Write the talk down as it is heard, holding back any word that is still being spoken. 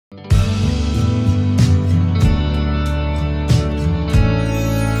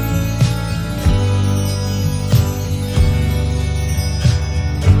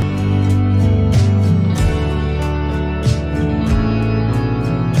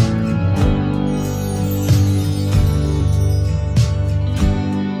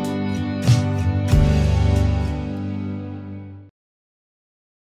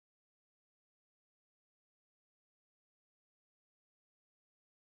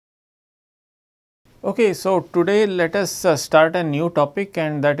Okay, so today let us start a new topic,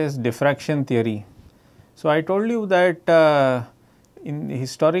 and that is diffraction theory. So I told you that in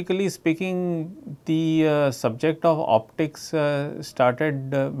historically speaking, the subject of optics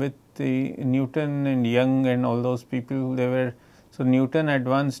started with the Newton and Young and all those people. They were so Newton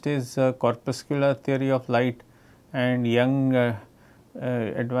advanced his corpuscular theory of light, and Young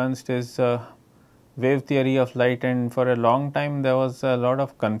advanced his wave theory of light, and for a long time there was a lot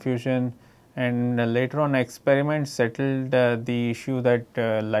of confusion, and later on experiments settled the issue that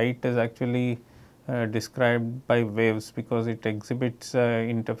light is actually described by waves because it exhibits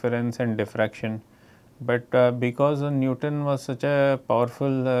interference and diffraction. But because Newton was such a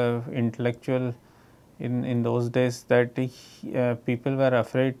powerful intellectual in those days that people were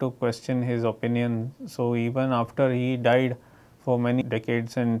afraid to question his opinion. So even after he died, for many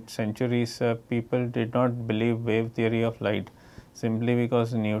decades and centuries, people did not believe wave theory of light simply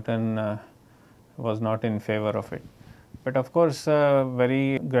because Newton was not in favor of it. But of course,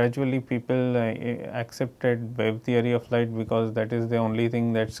 very gradually people accepted wave theory of light because that is the only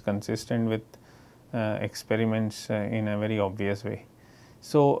thing that is consistent with experiments in a very obvious way.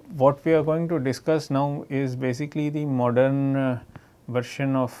 So, what we are going to discuss now is basically the modern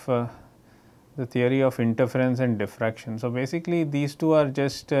version of the theory of interference and diffraction. So, basically these two are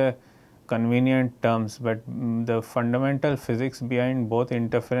just convenient terms, but the fundamental physics behind both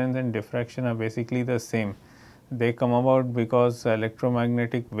interference and diffraction are basically the same. They come about because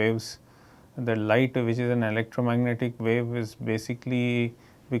electromagnetic waves, the light which is an electromagnetic wave is basically,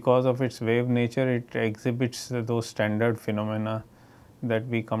 because of its wave nature, it exhibits those standard phenomena that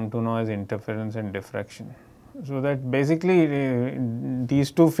we come to know as interference and diffraction. So, that basically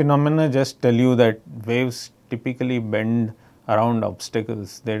these two phenomena just tell you that waves typically bend around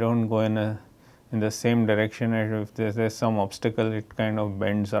obstacles. They do not go in the same direction, and if there is some obstacle, it kind of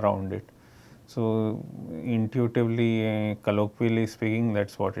bends around it. So, intuitively, colloquially speaking,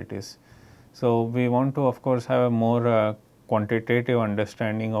 that is what it is. So, we want to of course have a more quantitative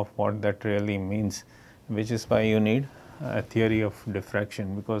understanding of what that really means, which is why you need a theory of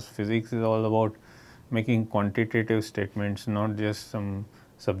diffraction, because physics is all about making quantitative statements, not just some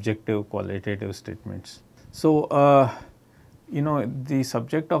subjective qualitative statements. So, the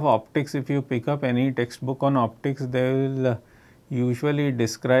subject of optics, if you pick up any textbook on optics, they will usually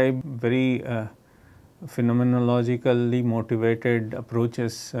describe very phenomenologically motivated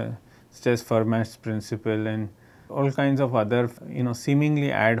approaches such as Fermat's principle and all kinds of other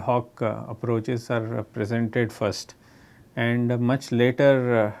seemingly ad hoc approaches are presented first, and much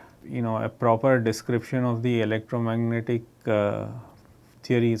later a proper description of the electromagnetic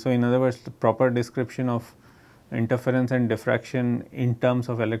theory. So, in other words, the proper description of interference and diffraction in terms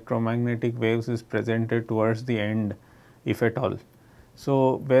of electromagnetic waves is presented towards the end, if at all.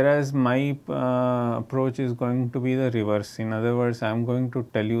 So, whereas my approach is going to be the reverse. In other words, I am going to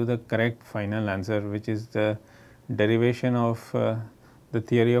tell you the correct final answer, which is the derivation of the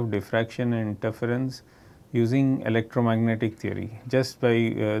theory of diffraction and interference using electromagnetic theory, just by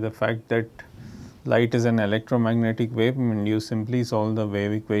the fact that light is an electromagnetic wave, and you simply solve the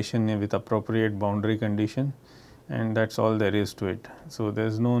wave equation with appropriate boundary condition, and that is all there is to it. So, there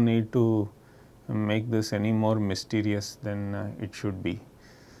is no need to make this any more mysterious than it should be.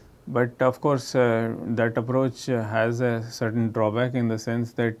 But of course, that approach has a certain drawback in the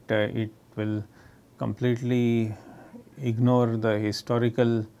sense that it will completely ignore the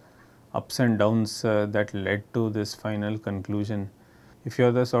historical ups and downs that led to this final conclusion. If you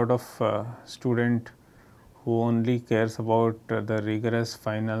are the sort of student who only cares about the rigorous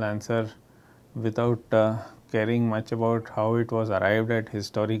final answer without caring much about how it was arrived at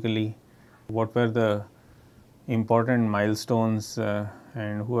historically, what were the important milestones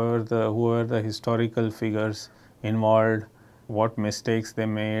and who were the historical figures involved, what mistakes they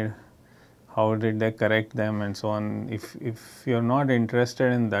made, how did they correct them, and so on. If you are not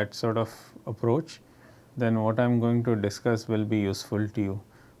interested in that sort of approach, then what I am going to discuss will be useful to you.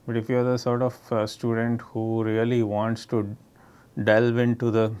 But if you are the sort of student who really wants to delve into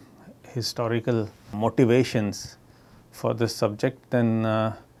the historical motivations for this subject,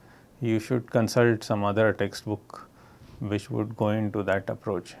 then you should consult some other textbook which would go into that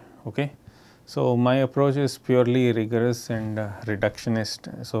approach. Okay. So, my approach is purely rigorous and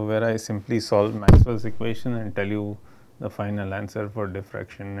reductionist. So, where I simply solve Maxwell's equation and tell you the final answer for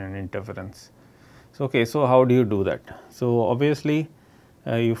diffraction and interference. So, okay, so how do you do that? So, obviously,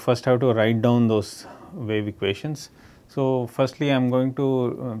 you first have to write down those wave equations. So, firstly I am going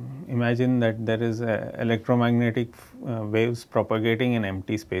to imagine that there is electromagnetic waves propagating in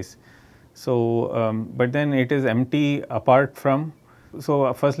empty space. So, but then it is empty apart from.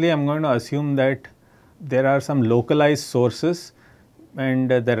 So, firstly I am going to assume that there are some localized sources and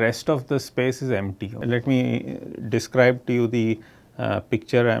the rest of the space is empty. Let me describe to you the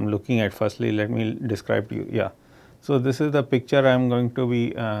picture I am looking at. Firstly, let me describe to you. Yeah. So, this is the picture I am going to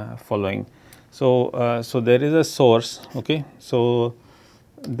be following. So, so there is a source. Okay. So,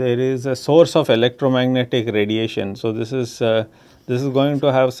 there is a source of electromagnetic radiation. So, this is going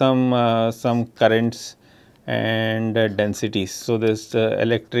to have some currents and densities. So, this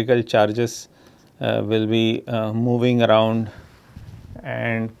electrical charges will be moving around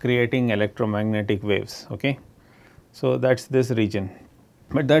and creating electromagnetic waves. Okay. So, that is this region,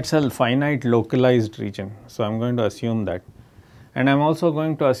 but that is a finite localized region. So, I am going to assume that, and I am also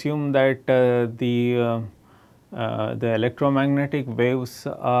going to assume that the electromagnetic waves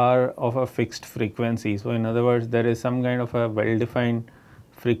are of a fixed frequency. So, in other words, there is some kind of a well defined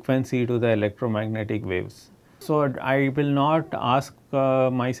frequency to the electromagnetic waves. So, I will not ask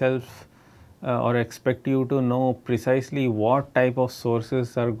myself or expect you to know precisely what type of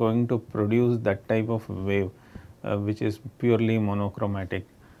sources are going to produce that type of wave, which is purely monochromatic.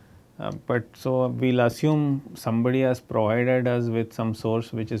 But so we will assume somebody has provided us with some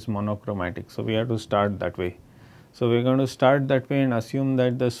source which is monochromatic. So, we have to start that way. So, we are going to start that way and assume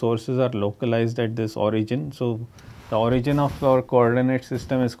that the sources are localized at this origin. So, the origin of our coordinate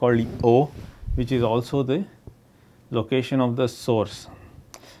system is called O, which is also the location of the source.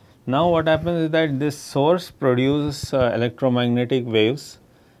 Now, what happens is that this source produces electromagnetic waves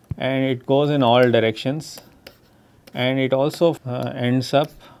and it goes in all directions, and it also ends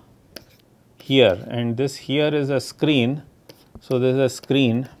up here, and this here is a screen. So, this is a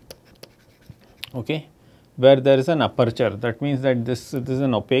screen, okay, where there is an aperture. That means that this is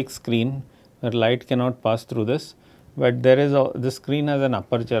an opaque screen where light cannot pass through this, but there is this screen has an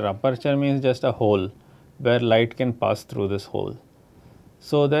aperture. Aperture means just a hole where light can pass through this hole.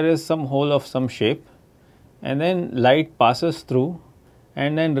 So, there is some hole of some shape, and then light passes through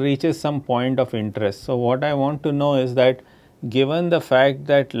and then reaches some point of interest. So, what I want to know is that given the fact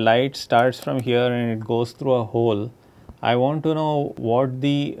that light starts from here and it goes through a hole, I want to know what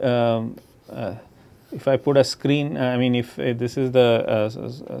the if I put a screen, I mean if this is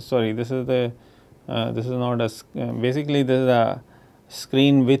the sorry, this is the this is not a basically this is a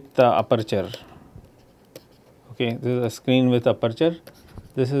screen with aperture. Okay, this is a screen with aperture.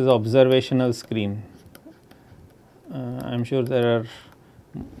 This is observational screen. I am sure there are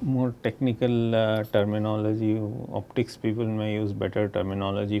more technical terminology. Optics people may use better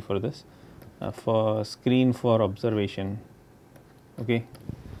terminology for this. For screen for observation. Okay.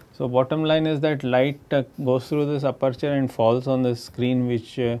 So, bottom line is that light goes through this aperture and falls on the screen,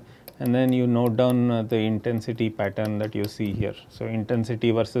 which and then you note down the intensity pattern that you see here. So,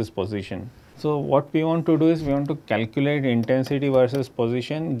 intensity versus position. So, what we want to do is we want to calculate intensity versus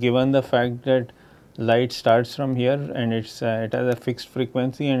position given the fact that light starts from here and it has a fixed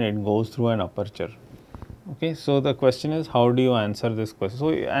frequency and it goes through an aperture. Okay. So, the question is how do you answer this question?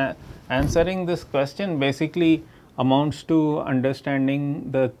 So, answering this question basically amounts to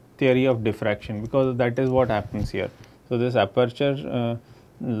understanding the theory of diffraction, because that is what happens here. So, this aperture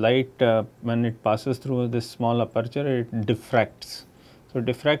light when it passes through this small aperture, it diffracts. So,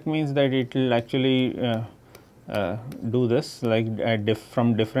 diffract means that it will actually do this, like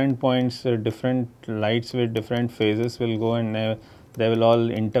from different points, different lights with different phases will go and they will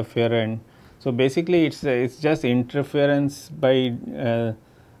all interfere, and so basically it's just interference by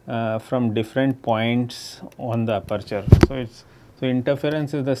from different points on the aperture. So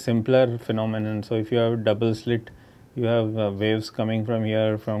interference is the simpler phenomenon. So if you have double slit, you have waves coming from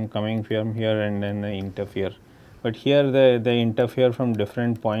here, and then they interfere. But here they interfere from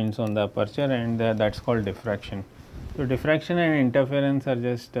different points on the aperture, and that's called diffraction. So diffraction and interference are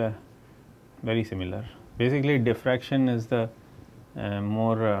just very similar. Basically, diffraction is the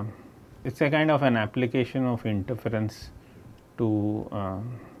more it's a kind of an application of interference to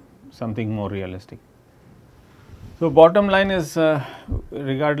something more realistic. So bottom line is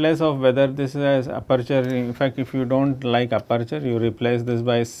regardless of whether this is aperture, in fact if you don't like aperture, you replace this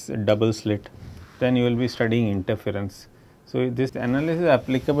by double slit, then you will be studying interference. So this analysis is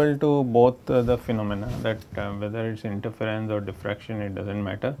applicable to both the phenomena, that whether it is interference or diffraction, it does not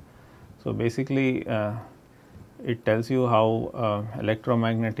matter. So basically it tells you how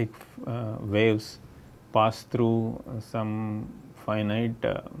electromagnetic waves pass through some finite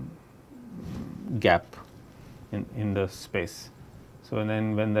gap in the space. So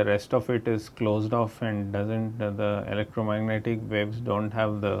then when the rest of it is closed off and doesn't the electromagnetic waves don't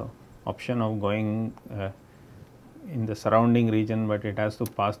have the option of going in the surrounding region, but it has to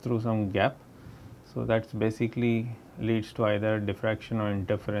pass through some gap. So that's basically leads to either diffraction or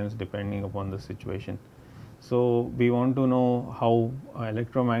interference depending upon the situation. So we want to know how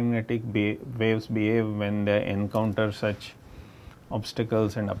electromagnetic waves behave when they encounter such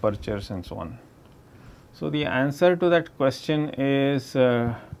obstacles and apertures and so on. So the answer to that question is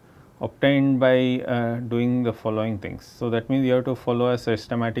obtained by doing the following things. So that means you have to follow a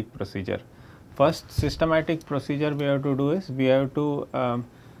systematic procedure. First systematic procedure we have to do is we have to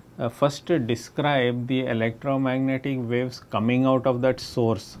first describe the electromagnetic waves coming out of that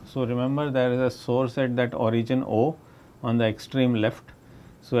source. So remember, there is a source at that origin O on the extreme left.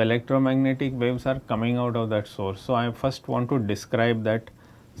 So electromagnetic waves are coming out of that source. So I first want to describe that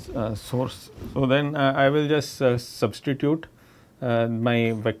source. So then I will just substitute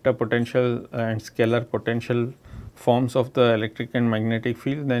my vector potential and scalar potential forms of the electric and magnetic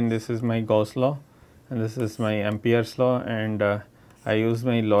field. Then this is my Gauss law and this is my Ampere's law, and I use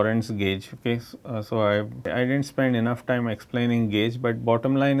my Lorentz gauge. Okay, so I didn't spend enough time explaining gauge, but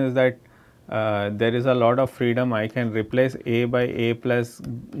bottom line is that there is a lot of freedom. I can replace A by A plus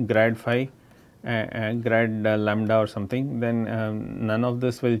grad phi and grad lambda or something, then none of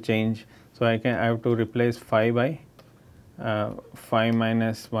this will change. So I have to replace phi by phi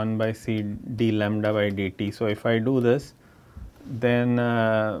minus 1 by c d lambda by dt. So if I do this, then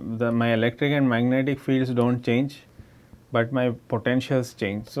my electric and magnetic fields don't change, but my potentials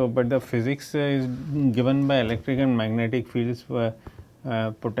change. So but the physics is given by electric and magnetic fields.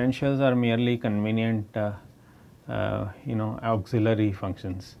 Potentials are merely convenient auxiliary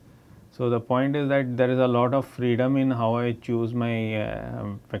functions. So the point is that there is a lot of freedom in how I choose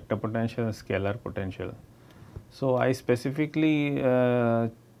my vector potential and scalar potential. So I specifically,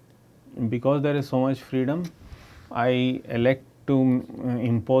 because there is so much freedom, I elect to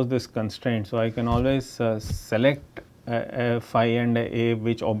impose this constraint. So I can always select a phi and a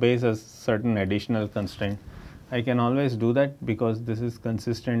which obeys a certain additional constraint. I can always do that because this is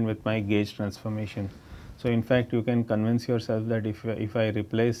consistent with my gauge transformation. So in fact, you can convince yourself that if I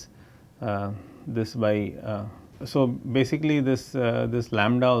replace this by so basically this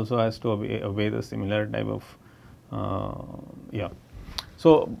lambda also has to obey the similar type of yeah.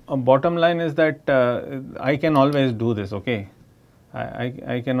 So bottom line is that I can always do this. Okay,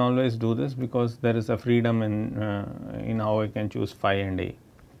 I can always do this because there is a freedom in how I can choose phi and a.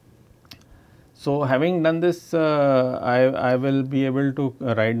 So having done this, I will be able to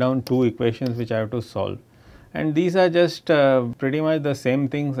write down two equations which I have to solve, and these are just pretty much the same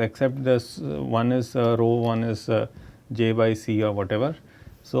things, except this one is rho, one is j by c or whatever.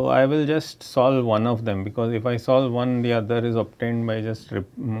 So I will just solve one of them, because if I solve one, the other is obtained by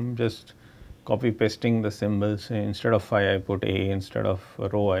just copy pasting the symbols. Instead of phi I put a, instead of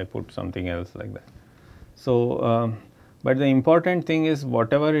rho I put something else like that. So but the important thing is,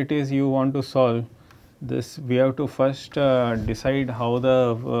 whatever it is you want to solve, this we have to first decide how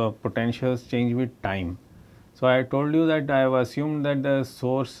the potentials change with time. So I told you that I have assumed that the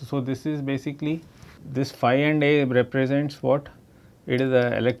source, so this is basically this phi and a represents what? It is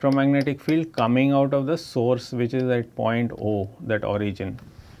the electromagnetic field coming out of the source, which is at point O, that origin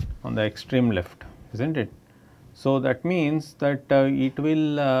on the extreme left, isn't it? So that means that it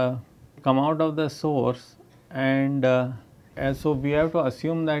will come out of the source, and so we have to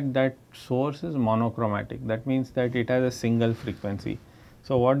assume that that source is monochromatic. That means that it has a single frequency.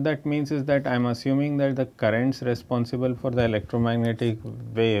 So what that means is that I am assuming that the currents responsible for the electromagnetic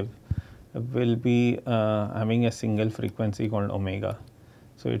wave will be having a single frequency called omega.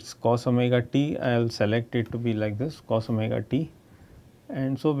 So it's cos omega t. I will select it to be like this, cos omega t,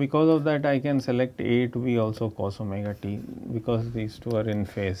 and so because of that I can select a to be also cos omega t, because these two are in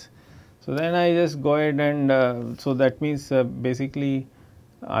phase. So then I just go ahead and so that means basically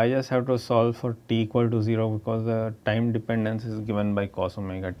I just have to solve for t equal to 0, because the time dependence is given by cos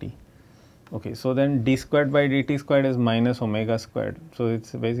omega t. Okay, so then d squared by dt squared is minus omega squared. So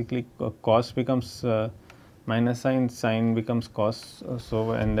it's basically cos becomes minus sign, sine becomes cos.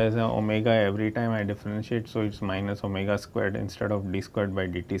 So and there's an omega every time I differentiate, so it's minus omega squared instead of d squared by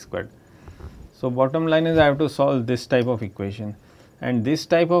dt squared. So bottom line is I have to solve this type of equation, and this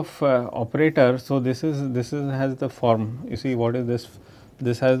type of operator. So this has the form. You see what is this?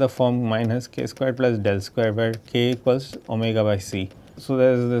 This has the form minus k squared plus del squared, where k equals omega by c. So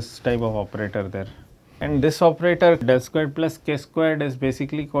there is this type of operator there, and this operator del squared plus k squared is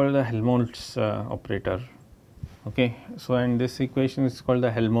basically called the Helmholtz operator. Okay, so and this equation is called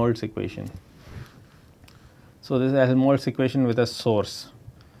the Helmholtz equation. So this is a Helmholtz equation with a source.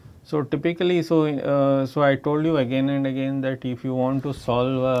 So typically, so I told you again and again that if you want to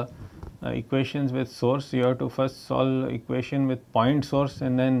solve equations with source, you have to first solve equation with point source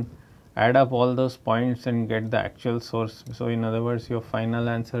and then add up all those points and get the actual source. So in other words, your final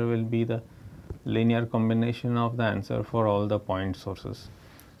answer will be the linear combination of the answer for all the point sources.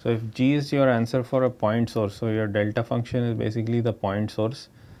 So if G is your answer for a point source, so your delta function is basically the point source.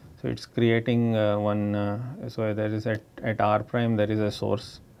 So it's creating so there is at r prime there is a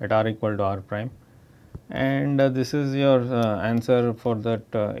source at r equal to r prime, and this is your answer for that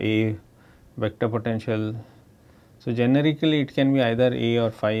A vector potential. So generically it can be either A or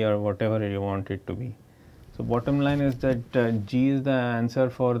phi or whatever you want it to be. So bottom line is that G is the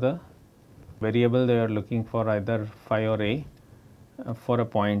answer for the variable they are looking for, either phi or A for a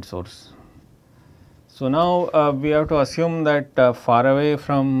point source. So now we have to assume that far away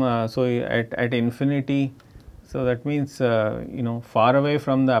from so at infinity, so that means far away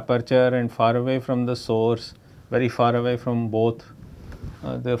from the aperture and far away from the source, very far away from both,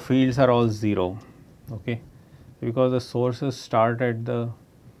 the fields are all 0, okay, because the sources start at the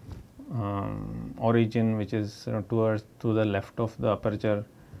origin, which is towards to the left of the aperture,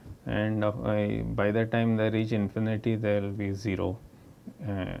 and by the time they reach infinity there will be 0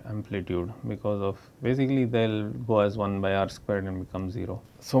 amplitude, because of basically they will go as 1 by r squared and become 0.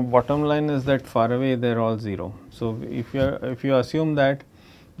 So bottom line is that far away they are all 0. So if you assume that,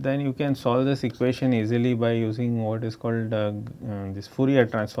 then you can solve this equation easily by using what is called this Fourier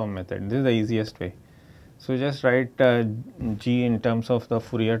transform method. This is the easiest way. So just write G in terms of the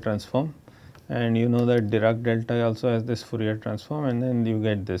Fourier transform, and you know that Dirac delta also has this Fourier transform, and then you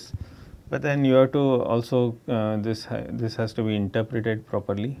get this. But then you have to also this has to be interpreted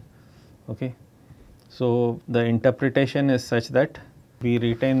properly, okay. So the interpretation is such that we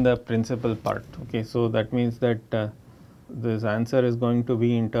retain the principal part, okay. So that means that this answer is going to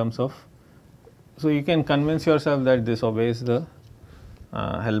be in terms of, so you can convince yourself that this obeys the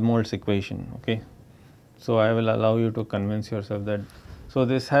Helmholtz equation, okay. So I will allow you to convince yourself that, so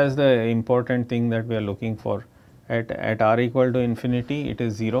this has the important thing that we are looking for. At r equal to infinity it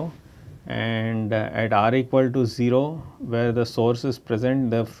is 0, and at r equal to 0 where the source is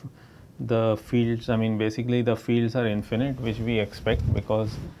present, the fields, I mean basically the fields are infinite, which we expect,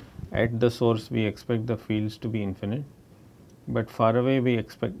 because at the source we expect the fields to be infinite, but far away we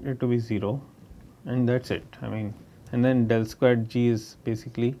expect it to be 0, and that is it. I mean, and then del squared G is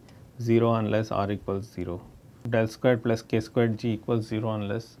basically 0 unless r equals 0. Del squared plus k squared G equals 0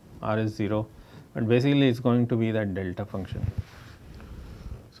 unless r is 0, but basically it is going to be that delta function.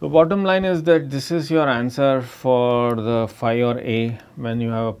 So bottom line is that this is your answer for the phi or A when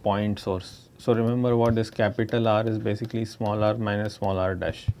you have a point source. So remember what this capital R is basically small r minus small r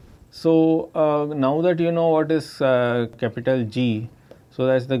dash. So now that you know what is capital G, so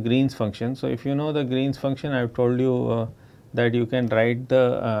that is the Green's function. So if you know the Green's function, I have told you that you can write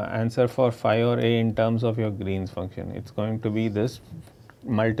the answer for phi or A in terms of your Green's function. It is going to be this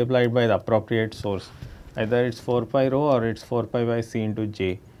multiplied by the appropriate source, either it is 4 pi rho or it is 4 pi by C into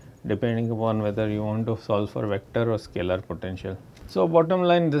J, depending upon whether you want to solve for vector or scalar potential. So bottom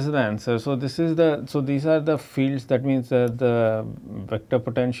line, this is the answer. So this is the, so these are the fields, that means the vector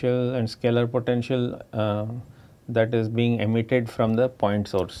potential and scalar potential that is being emitted from the point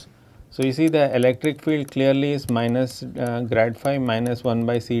source. So you see the electric field clearly is minus grad phi minus 1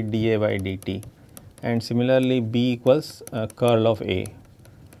 by C dA by dt, and similarly B equals curl of A,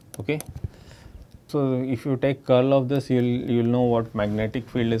 okay. So if you take curl of this, you'll know what magnetic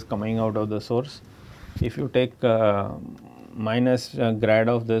field is coming out of the source. If you take minus grad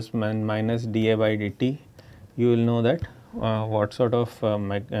of this and minus dA by dt, you will know that what sort of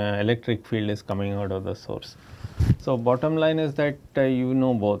electric field is coming out of the source. So bottom line is that you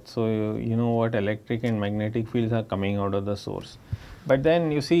know both. So you know what electric and magnetic fields are coming out of the source. But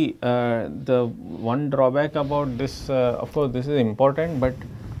then you see the one drawback about this, of course this is important, but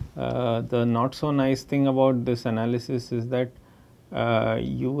the not so nice thing about this analysis is that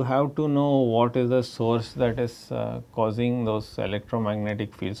you have to know what is the source that is causing those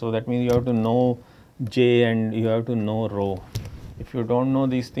electromagnetic fields. So that means you have to know J and you have to know rho. If you don't know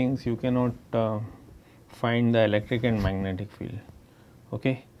these things, you cannot find the electric and magnetic field,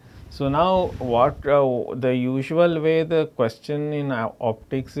 okay. So now what the usual way the question in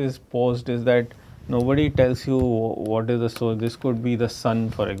optics is posed is that nobody tells you what is the source. This could be the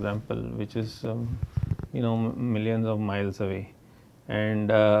sun, for example, which is millions of miles away, and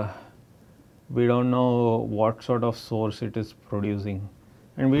we don't know what sort of source it is producing,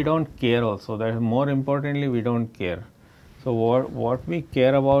 and we don't care also. That more importantly, we don't care. So what we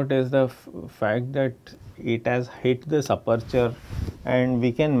care about is the fact that it has hit this aperture, and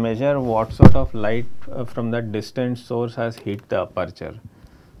we can measure what sort of light from that distant source has hit the aperture.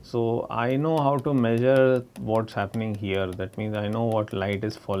 So I know how to measure what's happening here. That means I know what light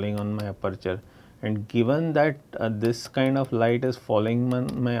is falling on my aperture, and given that this kind of light is falling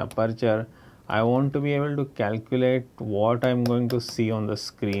on my aperture, I want to be able to calculate what I am going to see on the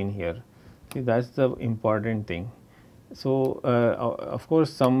screen here. See, that is the important thing. So, of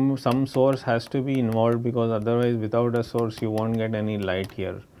course, some source has to be involved, because otherwise without a source you won't get any light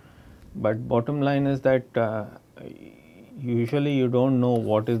here. But bottom line is that usually you don't know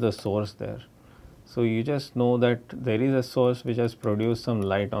what is the source there. So, you just know that there is a source which has produced some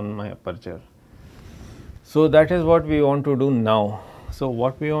light on my aperture. So, that is what we want to do now. So,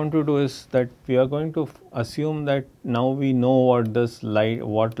 what we want to do is that we are going to assume that now we know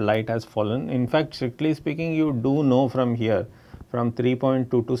what light has fallen. In fact, strictly speaking, you do know from here, from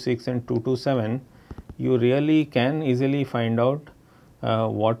 3.226 and 227, you really can easily find out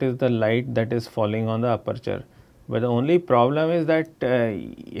what is the light that is falling on the aperture. But the only problem is that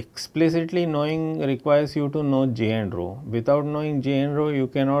explicitly knowing requires you to know J and rho. Without knowing J and rho, you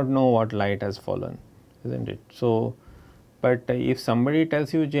cannot know what light has fallen, isn't it? So, but if somebody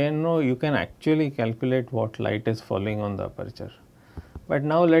tells you J and rho, you can actually calculate what light is falling on the aperture. But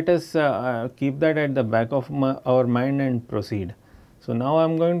now let us keep that at the back of our mind and proceed. So, now I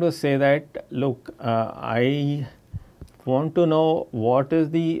am going to say that, look, I want to know what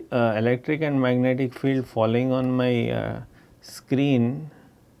is the electric and magnetic field falling on my screen,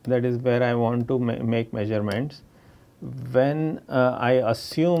 that is where I want to make measurements, when I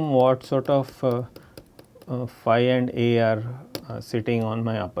assume what sort of phi and A are sitting on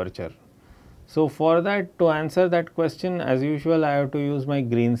my aperture. So, for that, to answer that question, as usual, I have to use my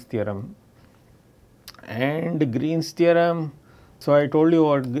Green's theorem. And Green's theorem, so I told you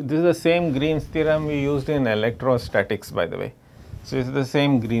what, this is the same Green's theorem we used in electrostatics, by the way. So, it is the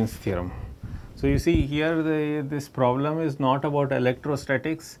same Green's theorem. So, you see here this problem is not about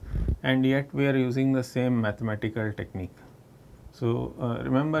electrostatics, and yet we are using the same mathematical technique. So,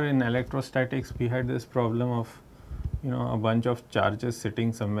 remember in electrostatics we had this problem of a bunch of charges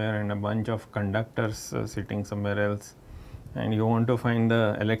sitting somewhere and a bunch of conductors sitting somewhere else, and you want to find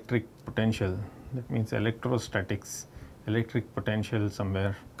the electric potential, that means electrostatics, electric potential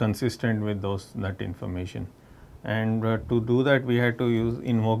somewhere consistent with that information, and to do that we had to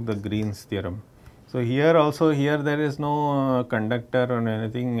invoke the Green's theorem. So, here also there is no conductor or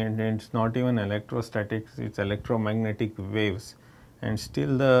anything, and it is not even electrostatics, it is electromagnetic waves, and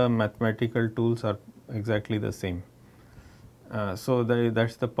still the mathematical tools are exactly the same. So, that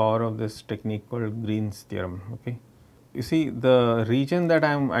is the power of this technique called Green's theorem. Okay. You see, the region that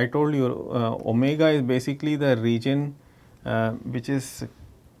I told you, omega is basically the region which is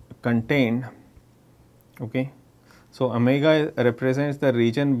contained. Okay. So, omega represents the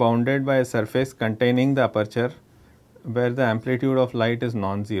region bounded by a surface containing the aperture where the amplitude of light is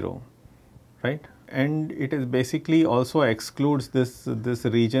non-zero, right. And it is basically also excludes this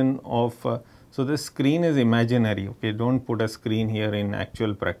region of, so this screen is imaginary, okay, do not put a screen here in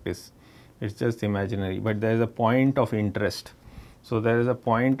actual practice, it is just imaginary, but there is a point of interest. So, there is a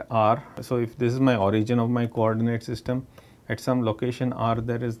point R, so if this is my origin of my coordinate system, at some location R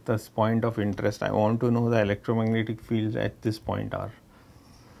there is this point of interest, I want to know the electromagnetic field at this point R.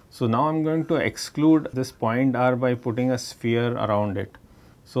 So, now I am going to exclude this point R by putting a sphere around it.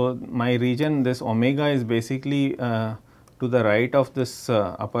 So, my region, this omega is basically to the right of this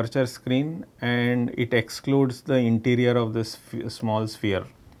aperture screen, and it excludes the interior of this small sphere.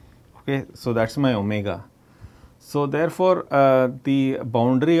 Okay. So, that is my omega. So, therefore, the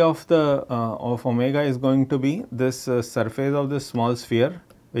boundary of of omega is going to be this surface of this small sphere,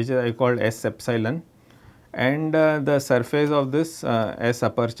 which I called S epsilon, and the surface of this S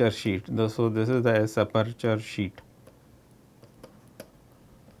aperture sheet. So, this is the S aperture sheet.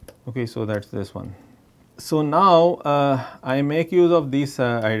 Okay, so that is this one. So, now I make use of these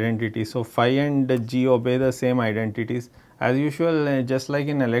identities. So, phi and G obey the same identities. As usual, just like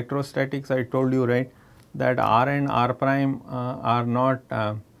in electrostatics, I told you, right, that R and R prime are not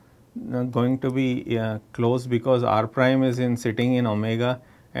going to be close, because R prime is sitting in omega,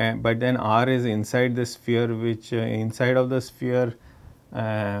 but then R is inside the sphere, which inside of the sphere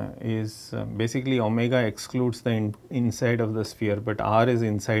is basically omega excludes the inside of the sphere, but R is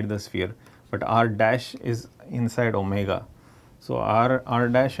inside the sphere, but R dash is inside omega. So, R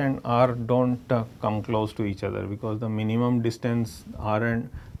dash and R do not come close to each other, because the minimum distance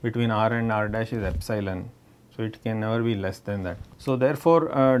between R and R dash is epsilon. So, it can never be less than that. So,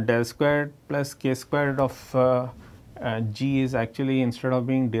 therefore, del squared plus k squared of G is actually, instead of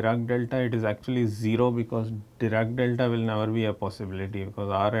being Dirac delta, it is actually 0, because Dirac delta will never be a possibility, because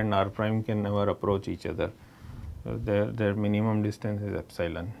R and R prime can never approach each other. So, their minimum distance is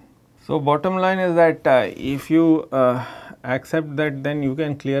epsilon. So, bottom line is that if you accept that, then you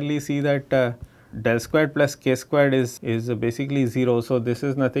can clearly see that del squared plus k squared is basically 0. So, this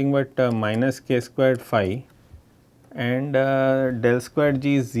is nothing but minus k squared phi, and del squared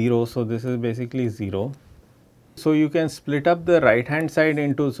g is 0. So, this is basically 0. So, you can split up the right hand side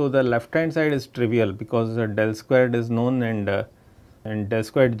into, so the left hand side is trivial because del squared is known, and del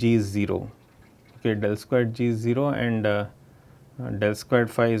squared g is 0. Okay, del squared g is 0, and del squared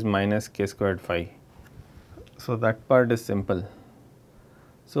phi is minus k squared phi. So, that part is simple.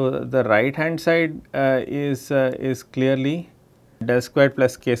 So, the right hand side is clearly del squared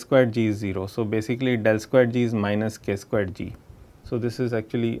plus k squared g is 0. So, basically del squared g is minus k squared g. So, this is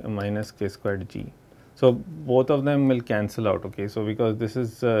actually a minus k squared g. So, both of them will cancel out. Okay. So, because this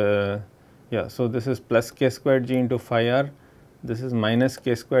is yeah, so this is plus k squared g into phi r, this is minus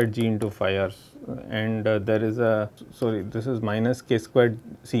k squared g into phi r, and there is a, sorry, this is minus k squared,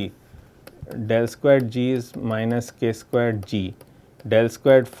 see, del squared g is minus k squared g, del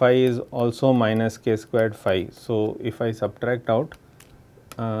squared phi is also minus k squared phi. So, if I subtract out,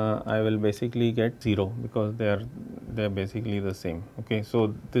 I will basically get 0 because they are basically the same. Okay.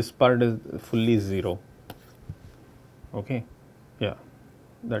 So, this part is fully 0. Okay. Yeah,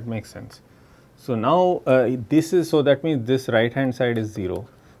 that makes sense. So, now this is, so that means this right hand side is 0,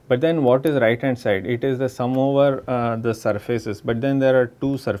 but then what is right hand side? It is the sum over the surfaces, but then there are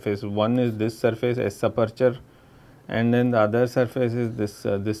two surfaces, one is this surface S aperture, and then the other surface is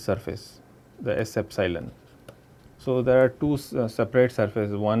this surface, the S epsilon. So, there are two separate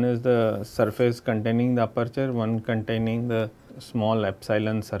surfaces, one is the surface containing the aperture, one containing the small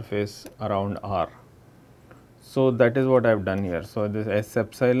epsilon surface around R. So, that is what I have done here. So, this S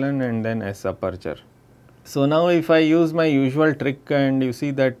epsilon and then S aperture. So, now if I use my usual trick, and you see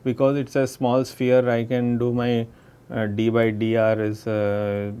that because it is a small sphere, I can do my d by dr is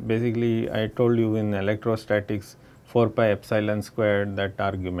basically, I told you in electrostatics 4 pi epsilon squared, that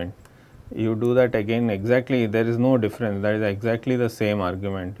argument. You do that again, exactly, there is no difference, that is exactly the same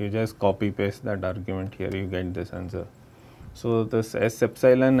argument, you just copy paste that argument here, you get this answer. So, this S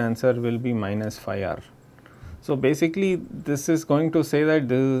epsilon answer will be minus phi r. So, basically this is going to say that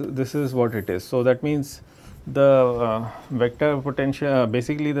this is what it is. So, that means the vector potential,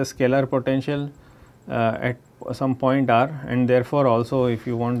 basically the scalar potential at some point r, and therefore, also if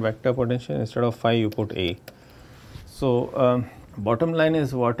you want vector potential, instead of phi you put a. So, bottom line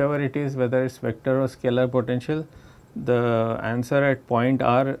is whatever it is, whether it is vector or scalar potential, the answer at point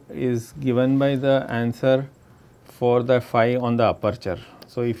r is given by the answer for the phi on the aperture.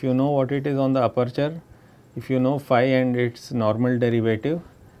 So, if you know what it is on the aperture, if you know phi and its normal derivative,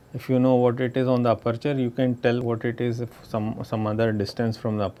 if you know what it is on the aperture, you can tell what it is if some other distance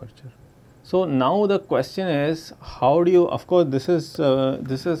from the aperture. So, now the question is, how do you, of course, this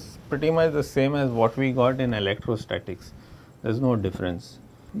is pretty much the same as what we got in electrostatics, there is no difference.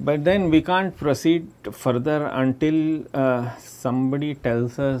 But then we can't proceed further until somebody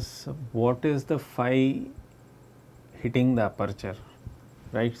tells us what is the phi hitting the aperture,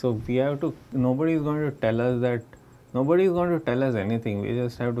 right. So, we have to, nobody is going to tell us that, nobody is going to tell us anything, we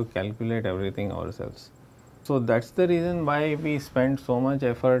just have to calculate everything ourselves. So, that is the reason why we spend so much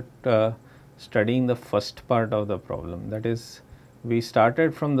effort studying the first part of the problem, that is, we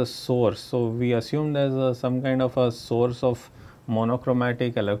started from the source. So, we assume there is some kind of a source of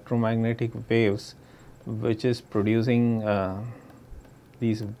monochromatic electromagnetic waves which is producing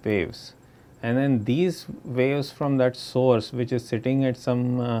these waves, and then these waves from that source which is sitting at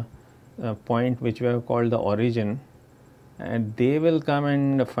some point which we have called the origin, and they will come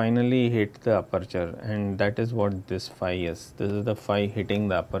and finally hit the aperture, and that is what this phi is. This is the phi hitting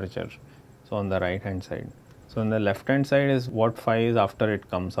the aperture. So, on the right hand side. So, on the left hand side is what phi is after it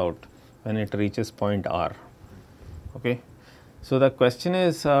comes out, when it reaches point R. Okay. So, the question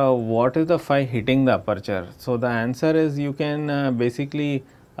is what is the phi hitting the aperture? So, the answer is you can basically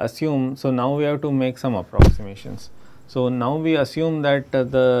assume. So, now we have to make some approximations. So, now we assume that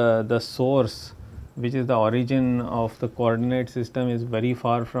the source, which is the origin of the coordinate system, is very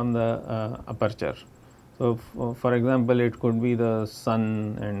far from the aperture. So, for example, it could be the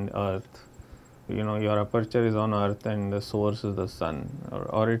sun and earth, you know, your aperture is on earth and the source is the sun,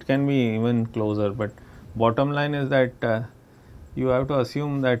 or it can be even closer, but bottom line is that you have to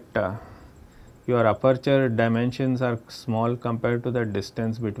assume that your aperture dimensions are small compared to the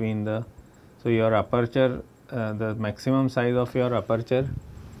distance between the, so your aperture, the maximum size of your aperture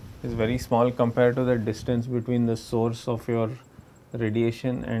is very small compared to the distance between the source of your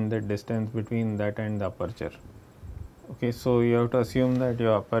radiation and the distance between that and the aperture. Okay, so you have to assume that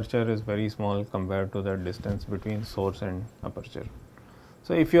your aperture is very small compared to the distance between source and aperture.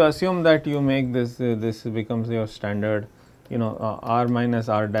 So, if you assume that, you make this, this becomes your standard r minus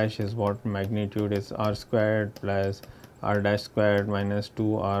r dash is what magnitude is r squared plus r dash squared minus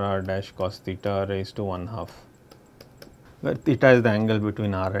 2 r dash cos theta raised to 1/2, where theta is the angle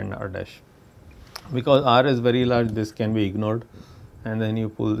between r and r dash. Because r is very large, this can be ignored, and then you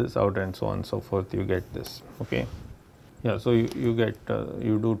pull this out and so on and so forth, you get this. Okay. Yeah, so you get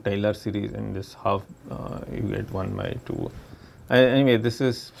you do Taylor series in this half, you get 1/2. Anyway, this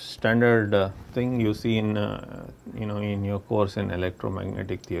is standard thing you see in in your course in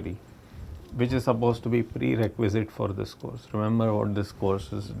electromagnetic theory, which is supposed to be prerequisite for this course. Remember what this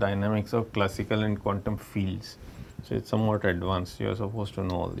course is: dynamics of classical and quantum fields. So it's somewhat advanced. You are supposed to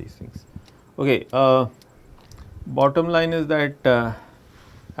know all these things. Okay. Bottom line is that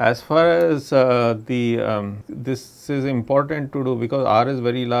as far as this is important to do, because r is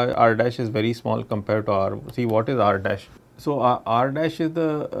very large, r dash is very small compared to r. See, what is r dash? So r dash is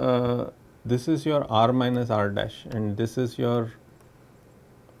the this is your r minus r dash, and this is your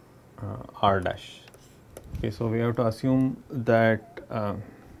r dash. Okay, so we have to assume that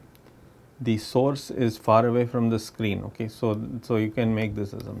the source is far away from the screen. Okay, so you can make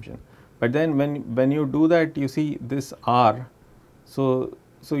this assumption. But then when you do that, you see this r, so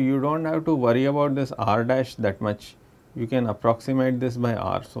you don't have to worry about this r dash that much. You can approximate this by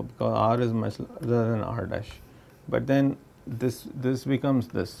r. So because r is much larger than r dash, but then this becomes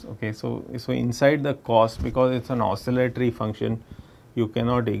this. Okay, so inside the cos, because it's an oscillatory function, you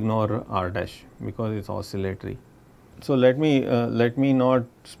cannot ignore r dash because it's oscillatory. So let me not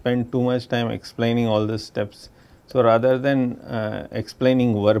spend too much time explaining all these steps. So rather than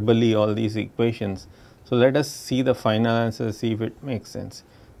explaining verbally all these equations, so let us see the final answer, see if it makes sense.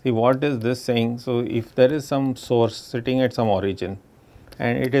 See, what is this saying? So if there is some source sitting at some origin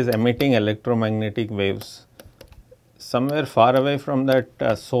and it is emitting electromagnetic waves, somewhere far away from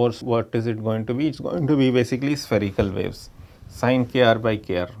that source, what is it going to be? It's going to be basically spherical waves, sin kr by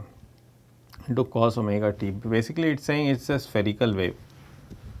kr into cos omega t. Basically, it's saying it's a spherical wave.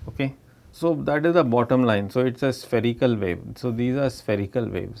 Okay. So that is the bottom line. So it's a spherical wave. So these are spherical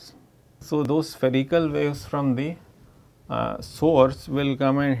waves. So those spherical waves from the source will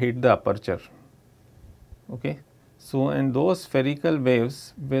come and hit the aperture. Okay. So and those spherical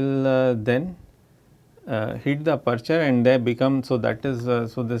waves will then hit the aperture and they become, so that is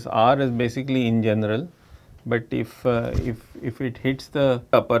so this r is basically in general, but if it hits the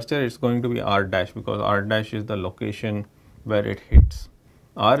aperture, it's going to be r dash, because r dash is the location where it hits.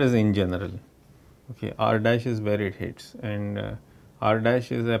 R is in general. Okay, r dash is where it hits, and r dash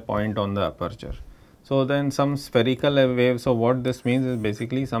is a point on the aperture. So then some spherical wave. So what this means is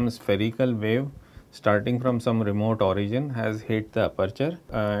basically some spherical wave starting from some remote origin has hit the aperture,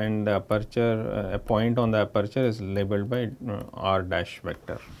 and the aperture, a point on the aperture is labeled by r dash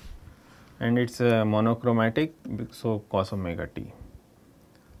vector, and it's monochromatic, so cos omega t.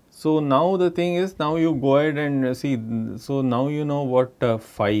 So now the thing is, now you go ahead and see, so now you know what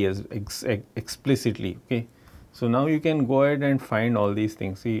phi is explicitly. Okay. So now you can go ahead and find all these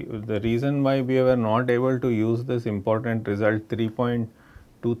things. See, the reason why we were not able to use this important result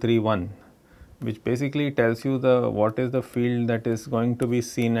 3.231, which basically tells you what is the field that is going to be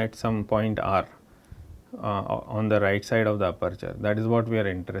seen at some point r on the right side of the aperture. That is what we are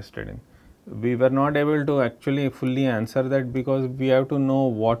interested in. We were not able to actually fully answer that because we have to know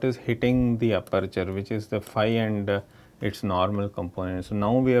what is hitting the aperture, which is the phi and its normal component. So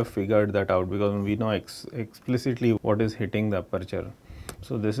now we have figured that out because we know explicitly what is hitting the aperture.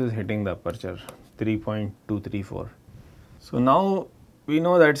 So this is hitting the aperture 3.234. So now we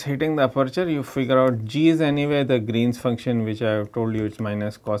know that's hitting the aperture. You figure out g is anyway the Green's function, which I have told you it's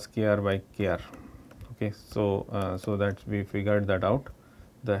minus cos kr by kr. Okay, so that we figured that out,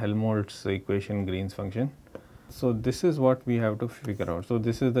 the Helmholtz equation, Green's function. So this is what we have to figure out. So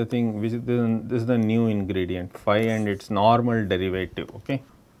this is the thing, which is this is the new ingredient, phi and its normal derivative. Okay.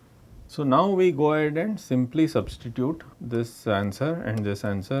 So now we go ahead and simply substitute this answer and this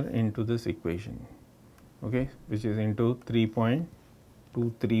answer into this equation. Okay, which is into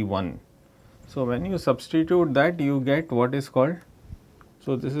 3.231. So when you substitute that, you get what is called,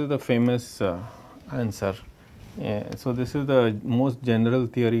 so this is the famous answer. So this is the most general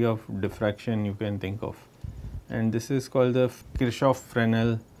theory of diffraction you can think of, and this is called the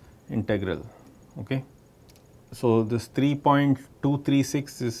Kirchhoff-Fresnel integral. Okay. So this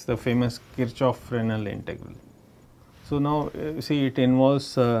 3.236 is the famous Kirchhoff-Fresnel integral. So now see, it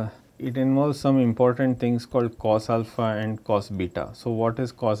involves some important things called cos alpha and cos beta. So what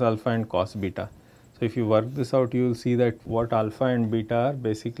is cos alpha and cos beta? So if you work this out, you will see that what alpha and beta are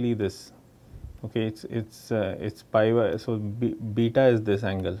basically this. Okay, it's pi by, so beta is this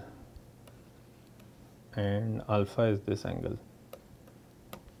angle. and alpha is this angle.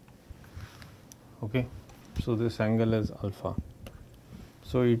 Okay, so this angle is alpha.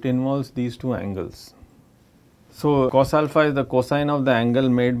 So it involves these two angles. So cos alpha is the cosine of the angle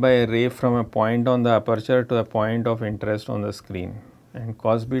made by a ray from a point on the aperture to a point of interest on the screen, and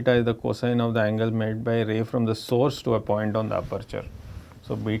cos beta is the cosine of the angle made by a ray from the source to a point on the aperture.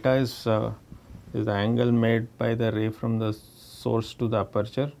 So beta is the angle made by the ray from the source to the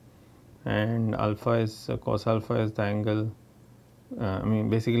aperture, and alpha is cos alpha is the angle.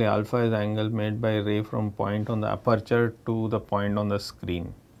 Basically alpha is the angle made by a ray from point on the aperture to the point on the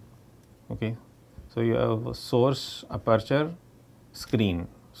screen. Okay. So you have a source, aperture, screen.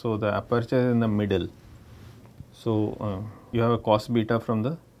 So the aperture is in the middle. So you have a cos beta from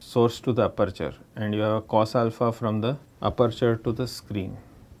the source to the aperture, and you have a cos alpha from the aperture to the screen.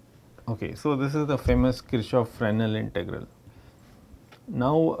 Okay, so this is the famous Kirchhoff-Fresnel integral.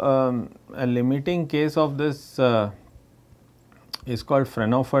 Now a limiting case of this is called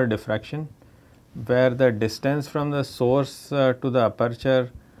Fraunhofer diffraction, where the distance from the source to the aperture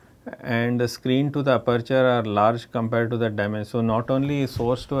and the screen to the aperture are large compared to the dimension. So not only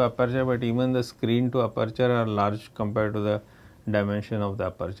source to aperture, but even the screen to aperture are large compared to the dimension of the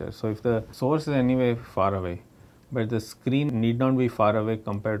aperture. So if the source is anyway far away, but the screen need not be far away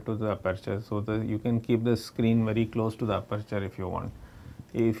compared to the aperture. So you can keep the screen very close to the aperture if you want.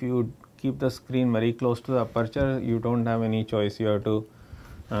 If you keep the screen very close to the aperture, you don't have any choice. You have to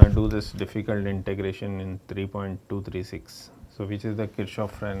do this difficult integration in 3.236. So which is the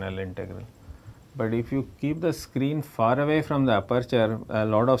Kirchhoff-Fresnel integral. But if you keep the screen far away from the aperture, a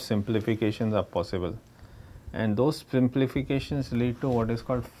lot of simplifications are possible, and those simplifications lead to what is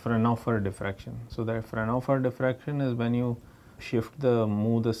called Fraunhofer diffraction. So that Fraunhofer diffraction is when you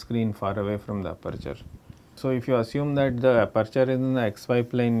move the screen far away from the aperture. So if you assume that the aperture is in the xy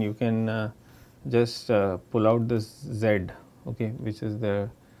plane, you can just pull out this z, okay, which is the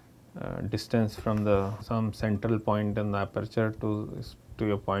distance from some central point in the aperture to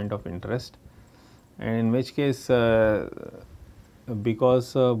your point of interest, and in which case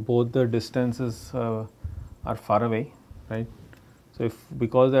because both the distances are far away, right? So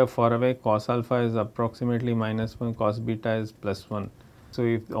because they are far away, cos alpha is approximately -1, cos beta is +1. So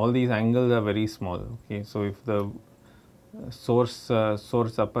if all these angles are very small, okay, so if the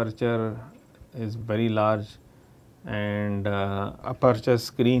source aperture is very large and aperture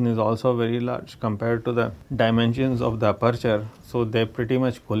screen is also very large compared to the dimensions of the aperture, so they are pretty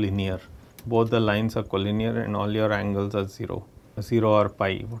much collinear. Both the lines are collinear and all your angles are 0 or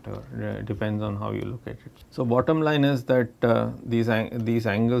pi, whatever, depends on how you look at it. So bottom line is that these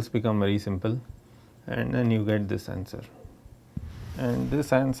angles become very simple, and then you get this answer. And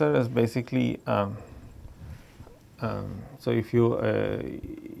this answer is basically so if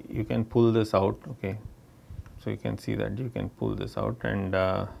you can pull this out, okay. So you can see that you can pull this out, and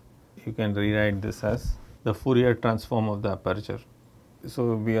you can rewrite this as the Fourier transform of the aperture.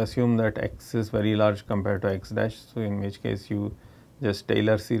 So we assume that x is very large compared to x dash. So in which case you just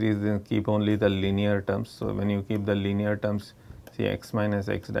Taylor series and keep only the linear terms. So when you keep the linear terms, see x minus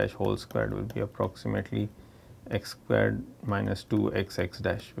x dash whole squared will be approximately x squared minus 2x x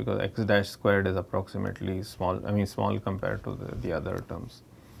dash, because x dash squared is approximately small, small compared to the other terms.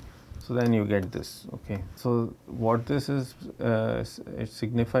 So then you get this, okay. So what this is, it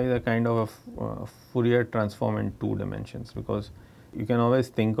signifies a kind of a Fourier transform in 2 dimensions, because you can always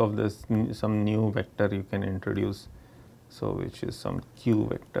think of this some new vector you can introduce. So which is some q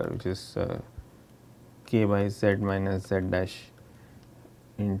vector, which is k by z minus z dash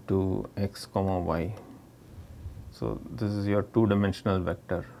into x comma y. So this is your 2-dimensional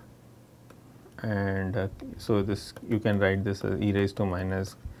vector, and so this you can write this as e raised to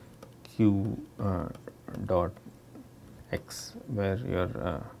minus q dot x, where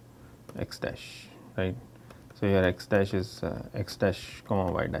your x dash, right? So your x dash is x dash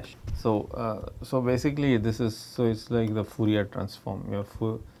comma y dash. So basically this is, so it's like the Fourier transform.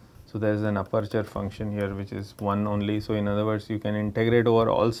 So there is an aperture function here which is 1 only. So in other words, you can integrate over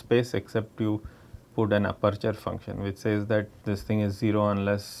all space except you put an aperture function which says that this thing is 0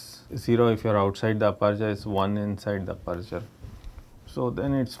 unless 0 if you are outside the aperture, is 1 inside the aperture. So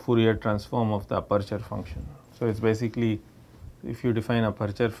then it's Fourier transform of the aperture function. So it's basically, if you define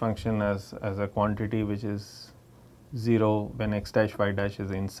aperture function as a quantity which is 0 when x dash y dash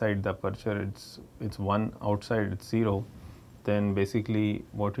is inside the aperture, it's 1 outside, it's 0, then basically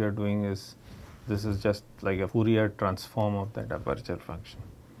what you are doing is, this is just like a Fourier transform of that aperture function.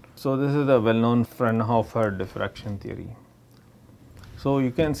 So this is the well-known Fraunhofer diffraction theory. So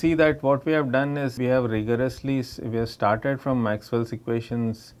you can see that what we have done is we have started from Maxwell's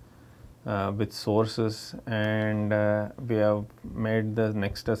equations with sources, and we have made the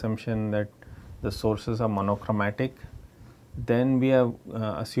next assumption that the sources are monochromatic. Then we have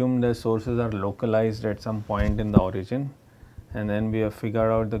assumed the sources are localized at some point in the origin, and then we have figured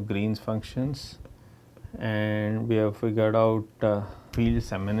out the Green's functions, and we have figured out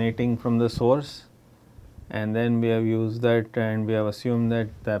fields emanating from the source, and then we have used that, and we have assumed that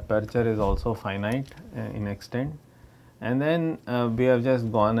the aperture is also finite in extent, and then we have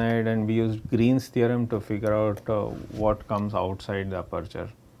just gone ahead and we used Green's theorem to figure out what comes outside the aperture.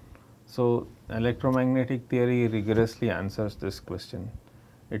 So, electromagnetic theory rigorously answers this question.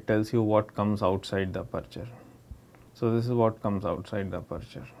 It tells you what comes outside the aperture. So, this is what comes outside the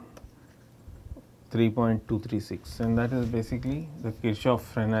aperture, 3.236, and that is basically the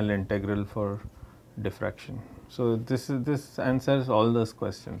Kirchhoff-Fresnel integral for diffraction. So, this answers all those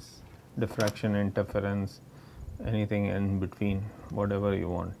questions: diffraction, interference, anything in between, whatever you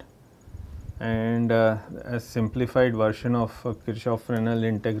want. And a simplified version of Kirchhoff-Fresnel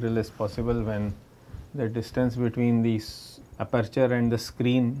integral is possible when the distance between the aperture and the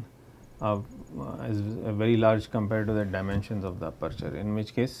screen is very large compared to the dimensions of the aperture, in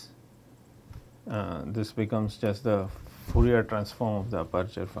which case this becomes just the Fourier transform of the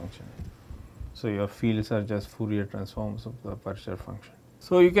aperture function. So, your fields are just Fourier transforms of the aperture function.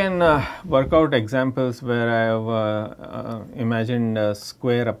 So, you can work out examples where I have imagined a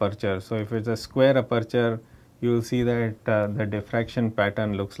square aperture. So, if it is a square aperture, you will see that the diffraction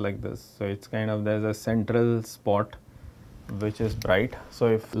pattern looks like this. So, it is kind of, there is a central spot which is bright. So,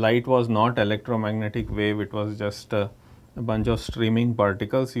 if light was not electromagnetic wave, it was just a bunch of streaming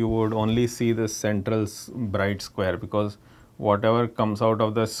particles, you would only see this central bright square, because whatever comes out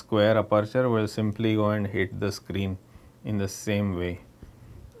of the square aperture will simply go and hit the screen in the same way.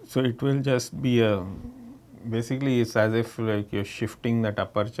 So, it will just be a, basically it is as if like you are shifting that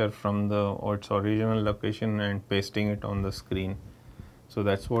aperture from its original location and pasting it on the screen. So,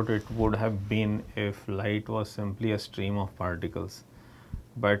 that is what it would have been if light was simply a stream of particles.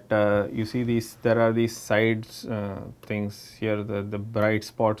 But you see there are these sides things here, the bright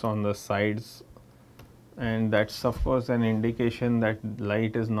spots on the sides, and that is of course an indication that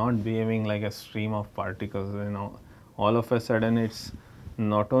light is not behaving like a stream of particles. All of a sudden it is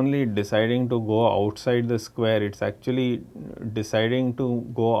not only deciding to go outside the square, it is actually deciding to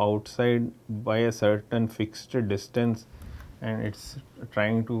go outside by a certain fixed distance, and it is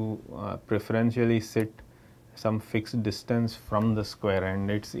trying to preferentially sit some fixed distance from the square,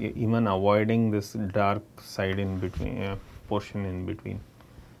 and it is even avoiding this dark side in between, portion in between.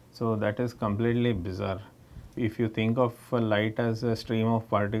 So, that is completely bizarre. If you think of light as a stream of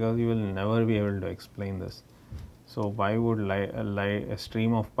particles, you will never be able to explain this. So, why would a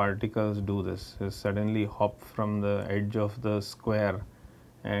stream of particles do this? It suddenly hop from the edge of the square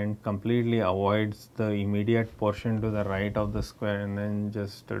and completely avoids the immediate portion to the right of the square, and then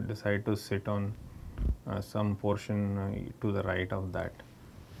just decide to sit on some portion to the right of that.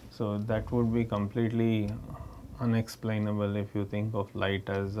 So, that would be completely unexplainable if you think of light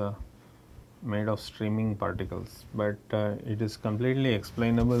as made of streaming particles, but it is completely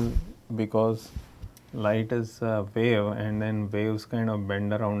explainable because light is a wave, and then waves kind of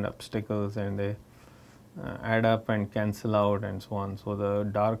bend around obstacles and they add up and cancel out and so on. So, the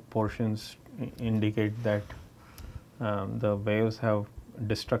dark portions indicate that the waves have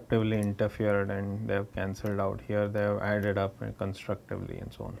destructively interfered and they have cancelled out. Here they have added up and constructively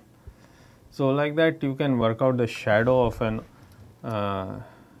and so on. So, like that you can work out the shadow of an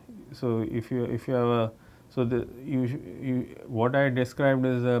so if you have a, so what I described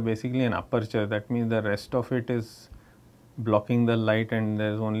is basically an aperture. That means the rest of it is blocking the light and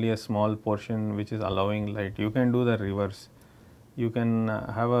there is only a small portion which is allowing light. You can do the reverse. You can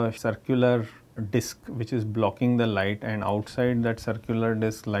have a circular disc which is blocking the light, and outside that circular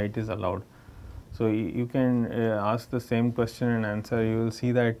disc light is allowed. So, you can ask the same question and answer. You will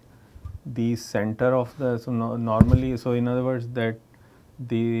see that the center of the, so normally, so in other words, that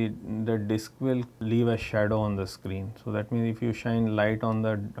the disc will leave a shadow on the screen. So, that means if you shine light on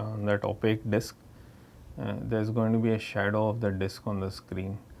that opaque disc, there is going to be a shadow of the disc on the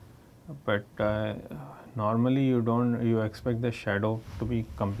screen. But normally you expect the shadow to be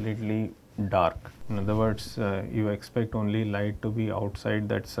completely dark. In other words, you expect only light to be outside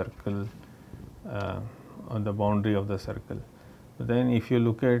that circle, on the boundary of the circle. But then if you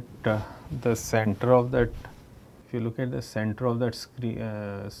look at the center of that, if you look at the center of that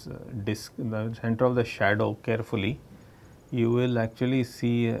disc, the center of the shadow carefully, you will actually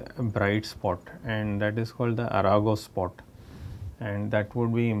see a bright spot, and that is called the Arago spot, and that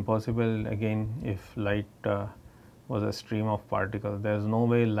would be impossible again if light was a stream of particles. There is no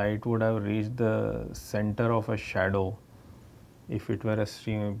way light would have reached the center of a shadow if it were a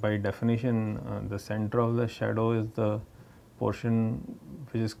stream. By definition, the center of the shadow is the portion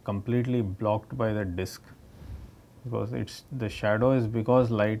which is completely blocked by the disk, because the shadow is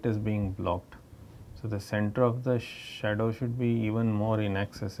because light is being blocked. So the center of the shadow should be even more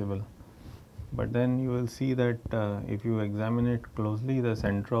inaccessible. But then you will see that if you examine it closely, the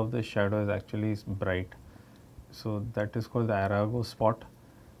center of the shadow is actually bright. So that is called the Arago spot,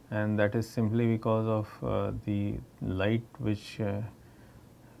 and that is simply because of the light which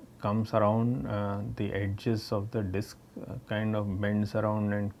comes around the edges of the disk, kind of bends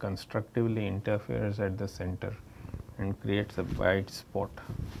around and constructively interferes at the center and creates a white spot.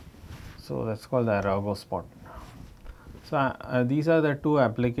 So that's called the Arago spot. So these are the two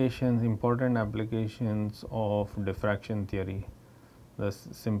applications, important applications of diffraction theory. The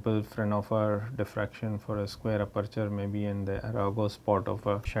simple Fraunhofer diffraction for a square aperture maybe, and the Arago spot of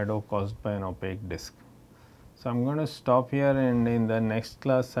a shadow caused by an opaque disk. So I'm going to stop here, and in the next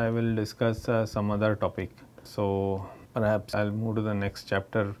class I will discuss some other topic. So perhaps I'll move to the next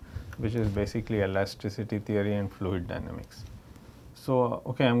chapter, which is basically elasticity theory and fluid dynamics. So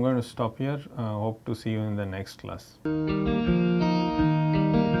okay, I'm going to stop here. Hope to see you in the next class.